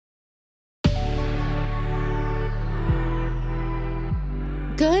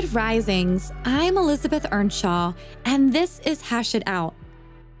Good risings. I'm Elizabeth Earnshaw, and this is Hash It Out.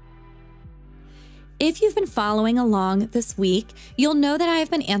 If you've been following along this week, you'll know that I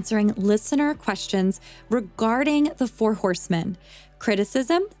have been answering listener questions regarding the Four Horsemen: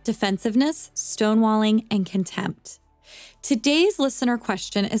 criticism, defensiveness, stonewalling, and contempt. Today's listener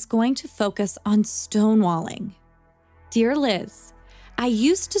question is going to focus on stonewalling. Dear Liz, I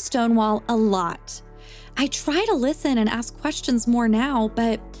used to stonewall a lot. I try to listen and ask questions more now,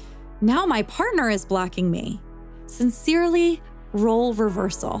 but now my partner is blocking me. Sincerely, Role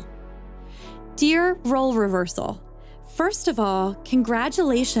Reversal. Dear Role Reversal, first of all,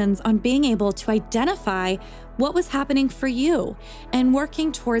 congratulations on being able to identify what was happening for you and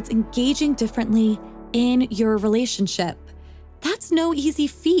working towards engaging differently in your relationship. That's no easy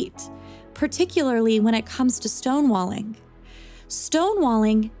feat, particularly when it comes to stonewalling.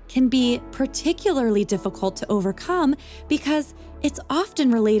 Stonewalling can be particularly difficult to overcome because it's often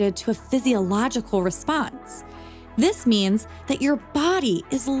related to a physiological response. This means that your body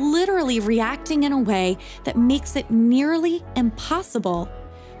is literally reacting in a way that makes it nearly impossible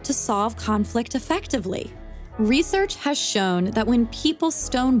to solve conflict effectively. Research has shown that when people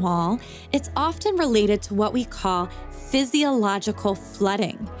stonewall, it's often related to what we call physiological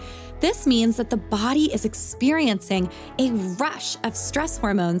flooding. This means that the body is experiencing a rush of stress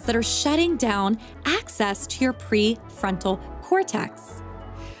hormones that are shutting down access to your prefrontal cortex.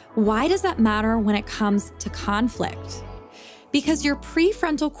 Why does that matter when it comes to conflict? Because your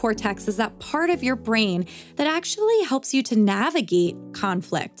prefrontal cortex is that part of your brain that actually helps you to navigate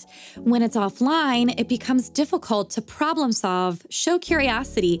conflict. When it's offline, it becomes difficult to problem solve, show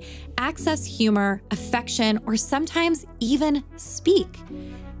curiosity, access humor, affection, or sometimes even speak.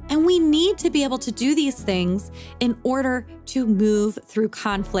 And we need to be able to do these things in order to move through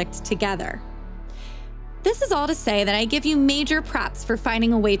conflict together. This is all to say that I give you major props for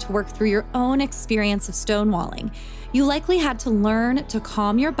finding a way to work through your own experience of stonewalling. You likely had to learn to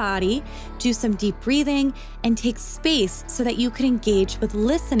calm your body, do some deep breathing, and take space so that you could engage with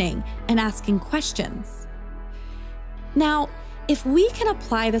listening and asking questions. Now, if we can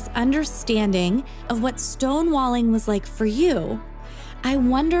apply this understanding of what stonewalling was like for you, I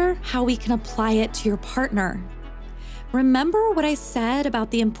wonder how we can apply it to your partner. Remember what I said about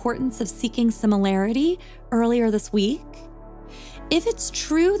the importance of seeking similarity earlier this week? If it's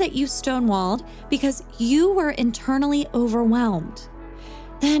true that you stonewalled because you were internally overwhelmed,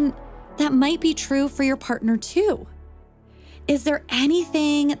 then that might be true for your partner too. Is there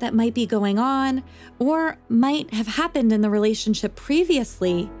anything that might be going on or might have happened in the relationship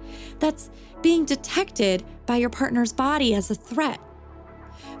previously that's being detected by your partner's body as a threat?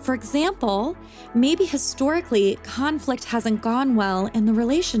 For example, maybe historically conflict hasn't gone well in the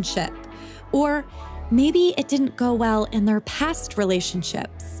relationship, or maybe it didn't go well in their past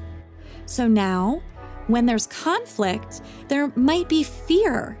relationships. So now, when there's conflict, there might be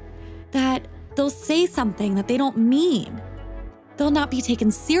fear that they'll say something that they don't mean, they'll not be taken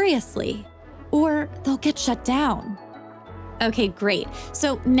seriously, or they'll get shut down. Okay, great.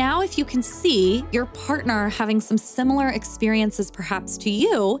 So now if you can see your partner having some similar experiences perhaps to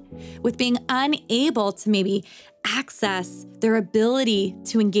you with being unable to maybe access their ability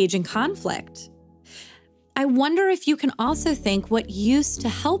to engage in conflict, I wonder if you can also think what used to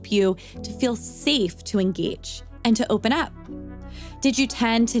help you to feel safe to engage and to open up. Did you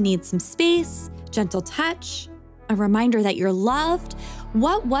tend to need some space, gentle touch, a reminder that you're loved?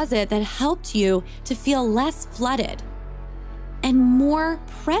 What was it that helped you to feel less flooded and more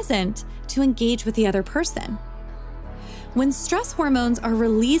present to engage with the other person? When stress hormones are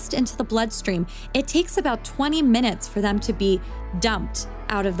released into the bloodstream, it takes about 20 minutes for them to be dumped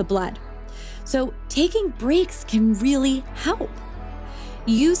out of the blood. So taking breaks can really help.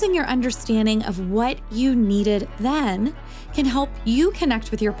 Using your understanding of what you needed then can help you connect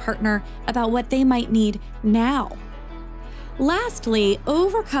with your partner about what they might need now. Lastly,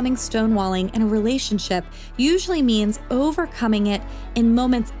 overcoming stonewalling in a relationship usually means overcoming it in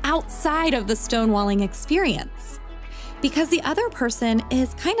moments outside of the stonewalling experience, because the other person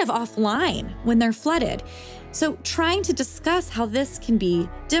is kind of offline when they're flooded. So trying to discuss how this can be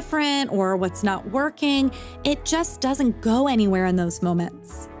different or what's not working, it just doesn't go anywhere in those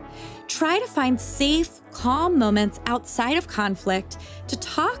moments. Try to find safe, calm moments outside of conflict to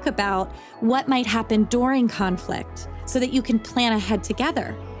talk about what might happen during conflict, so that you can plan ahead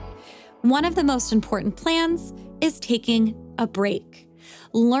together. One of the most important plans is taking a break.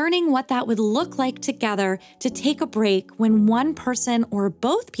 Learning what that would look like together to take a break when one person or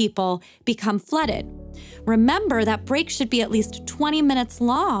both people become flooded. Remember that break should be at least 20 minutes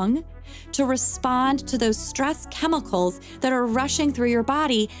long to respond to those stress chemicals that are rushing through your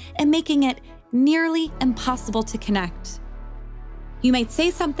body and making it nearly impossible to connect. You might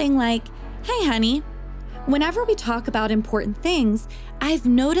say something like, "Hey, honey, whenever we talk about important things, I've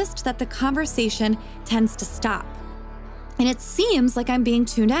noticed that the conversation tends to stop, and it seems like I'm being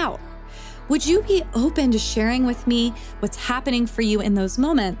tuned out. Would you be open to sharing with me what's happening for you in those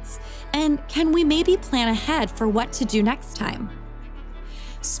moments? And can we maybe plan ahead for what to do next time?"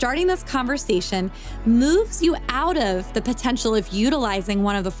 Starting this conversation moves you out of the potential of utilizing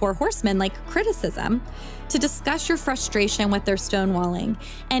one of the four horsemen, like criticism, to discuss your frustration with their stonewalling,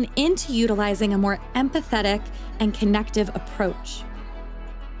 and into utilizing a more empathetic and connective approach.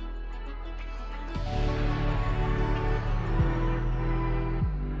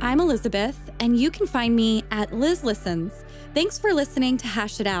 I'm Elizabeth, and you can find me at Liz Listens. Thanks for listening to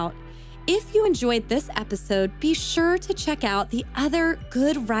Hash It Out. If you enjoyed this episode, be sure to check out the other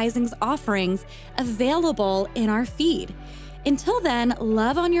Good Risings offerings available in our feed. Until then,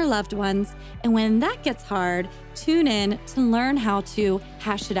 love on your loved ones, and when that gets hard, tune in to learn how to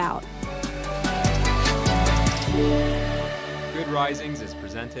hash it out. Good Risings is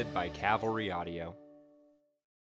presented by Cavalry Audio.